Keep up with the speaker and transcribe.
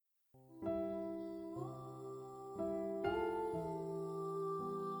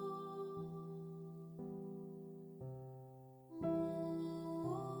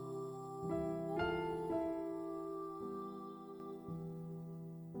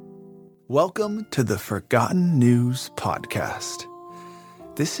Welcome to the Forgotten News Podcast.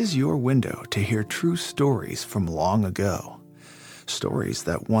 This is your window to hear true stories from long ago. Stories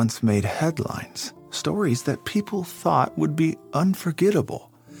that once made headlines. Stories that people thought would be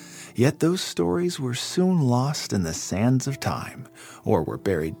unforgettable. Yet those stories were soon lost in the sands of time or were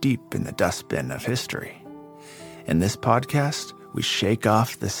buried deep in the dustbin of history. In this podcast, we shake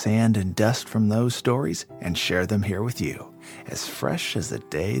off the sand and dust from those stories and share them here with you, as fresh as the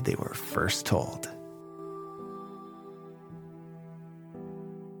day they were first told.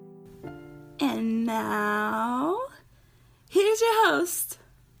 And now, here's your host.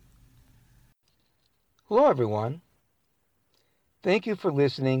 Hello, everyone. Thank you for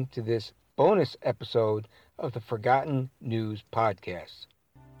listening to this bonus episode of the Forgotten News Podcast.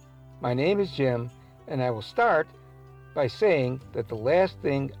 My name is Jim, and I will start by saying that the last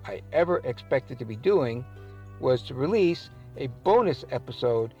thing I ever expected to be doing was to release a bonus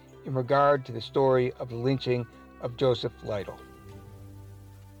episode in regard to the story of the lynching of Joseph Lytle.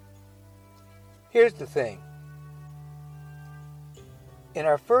 Here's the thing. In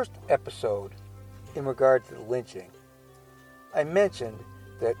our first episode in regard to the lynching, I mentioned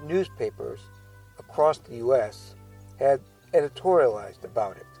that newspapers across the U.S. had editorialized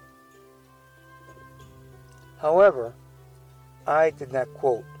about it. However, I did not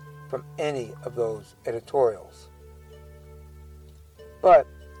quote from any of those editorials. But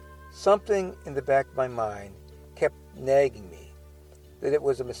something in the back of my mind kept nagging me that it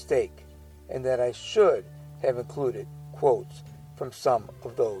was a mistake and that I should have included quotes from some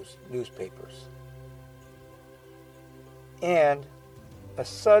of those newspapers. And a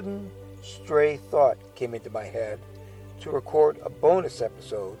sudden stray thought came into my head to record a bonus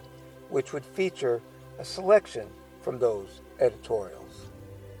episode which would feature a selection from those editorials.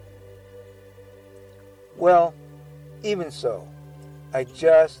 Well, even so, I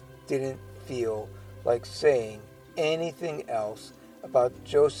just didn't feel like saying anything else about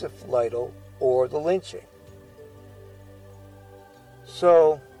Joseph Lytle or the lynching.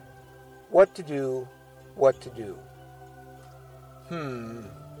 So, what to do?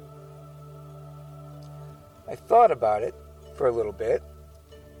 I thought about it for a little bit,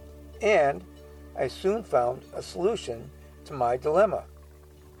 and I soon found a solution to my dilemma.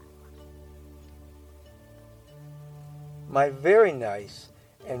 My very nice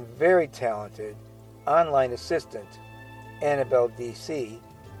and very talented online assistant, Annabelle DC,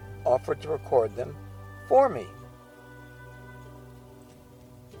 offered to record them for me.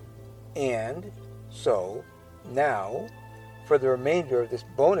 And so, now, for the remainder of this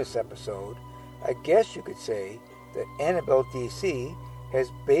bonus episode, I guess you could say that Annabelle DC has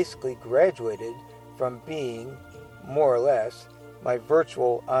basically graduated from being, more or less, my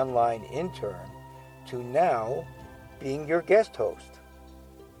virtual online intern to now being your guest host.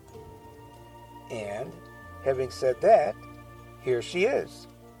 And, having said that, here she is.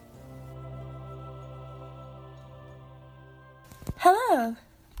 Hello,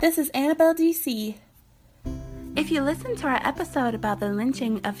 this is Annabelle DC. If you listened to our episode about the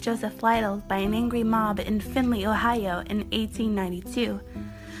lynching of Joseph Lytle by an angry mob in Findlay, Ohio in 1892,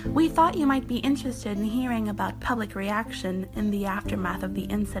 we thought you might be interested in hearing about public reaction in the aftermath of the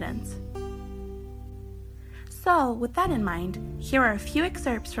incident. So, with that in mind, here are a few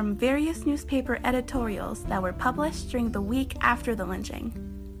excerpts from various newspaper editorials that were published during the week after the lynching.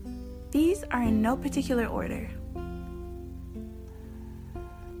 These are in no particular order.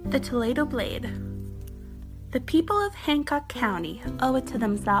 The Toledo Blade. The people of Hancock County owe it to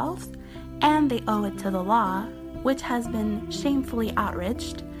themselves, and they owe it to the law, which has been shamefully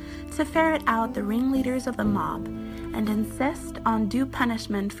outraged, to ferret out the ringleaders of the mob and insist on due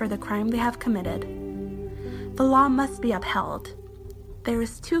punishment for the crime they have committed. The law must be upheld. There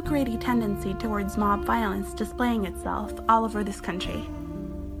is too great a tendency towards mob violence displaying itself all over this country.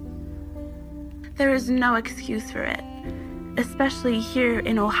 There is no excuse for it, especially here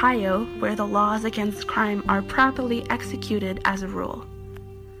in Ohio, where the laws against crime are properly executed as a rule.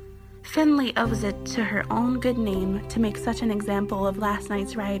 Findlay owes it to her own good name to make such an example of last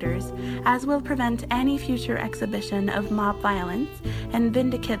night's rioters as will prevent any future exhibition of mob violence and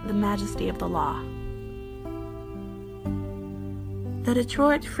vindicate the majesty of the law. The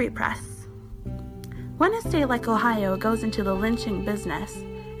Detroit Free Press. When a state like Ohio goes into the lynching business,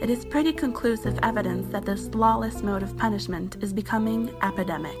 it is pretty conclusive evidence that this lawless mode of punishment is becoming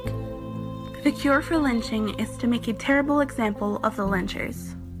epidemic. The cure for lynching is to make a terrible example of the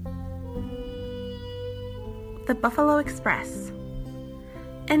lynchers. The Buffalo Express.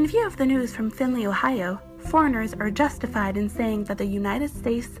 In view of the news from Findlay, Ohio, foreigners are justified in saying that the United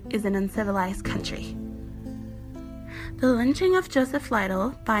States is an uncivilized country. The lynching of Joseph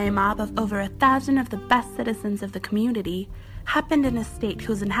Lytle by a mob of over 1,000 of the best citizens of the community happened in a state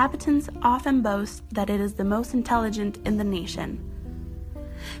whose inhabitants often boast that it is the most intelligent in the nation.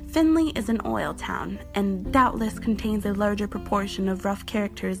 Findlay is an oil town and doubtless contains a larger proportion of rough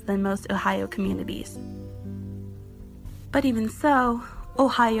characters than most Ohio communities. But even so,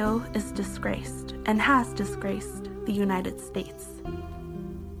 Ohio is disgraced and has disgraced the United States.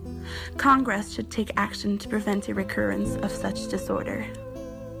 Congress should take action to prevent a recurrence of such disorder.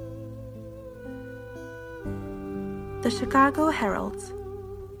 The Chicago Herald.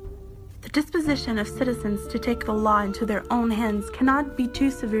 The disposition of citizens to take the law into their own hands cannot be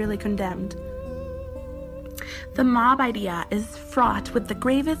too severely condemned. The mob idea is fraught with the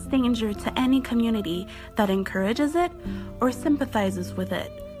gravest danger to any community that encourages it or sympathizes with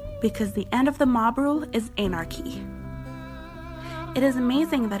it, because the end of the mob rule is anarchy. It is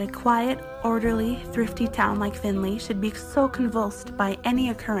amazing that a quiet, orderly, thrifty town like Findlay should be so convulsed by any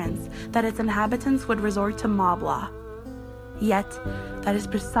occurrence that its inhabitants would resort to mob law. Yet, that is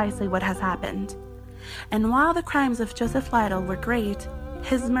precisely what has happened. And while the crimes of Joseph Lytle were great,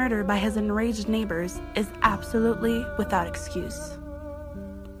 his murder by his enraged neighbors is absolutely without excuse.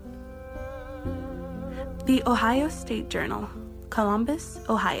 The Ohio State Journal, Columbus,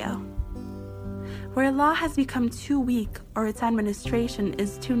 Ohio. Where a law has become too weak or its administration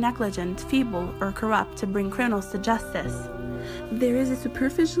is too negligent, feeble, or corrupt to bring criminals to justice, there is a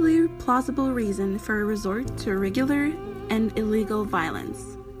superficially plausible reason for a resort to irregular and illegal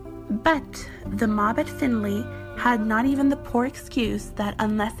violence. But the mob at Findlay had not even the poor excuse that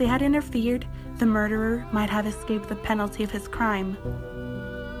unless they had interfered, the murderer might have escaped the penalty of his crime.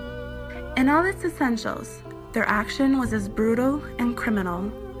 In all its essentials, their action was as brutal and criminal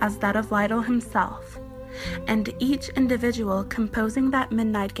as that of Lytle himself, and each individual composing that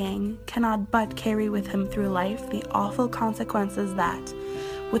midnight gang cannot but carry with him through life the awful consequences that,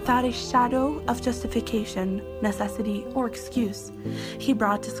 without a shadow of justification, necessity, or excuse, he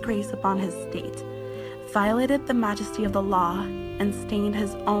brought disgrace upon his state, violated the majesty of the law, and stained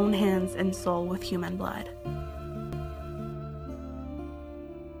his own hands and soul with human blood.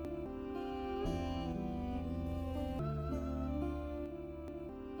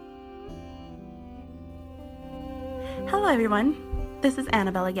 Hello everyone, this is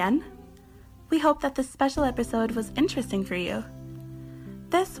Annabelle again. We hope that this special episode was interesting for you.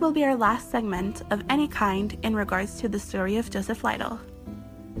 This will be our last segment of any kind in regards to the story of Joseph Lytle.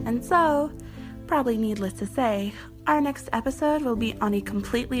 And so, probably needless to say, our next episode will be on a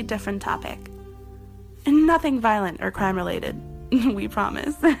completely different topic. Nothing violent or crime related, we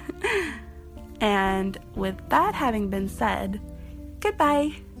promise. And with that having been said,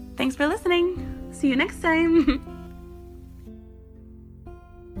 goodbye. Thanks for listening. See you next time.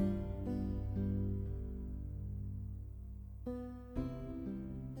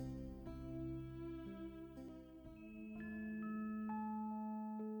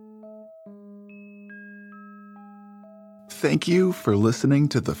 Thank you for listening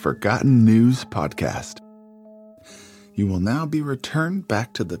to the Forgotten News Podcast. You will now be returned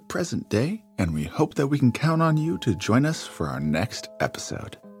back to the present day, and we hope that we can count on you to join us for our next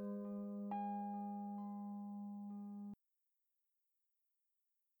episode.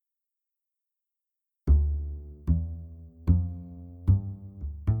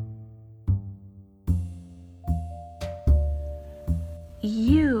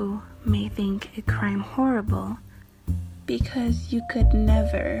 You may think a crime horrible because you could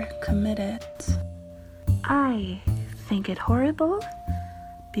never commit it. I think it horrible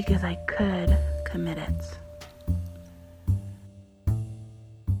because I could commit it.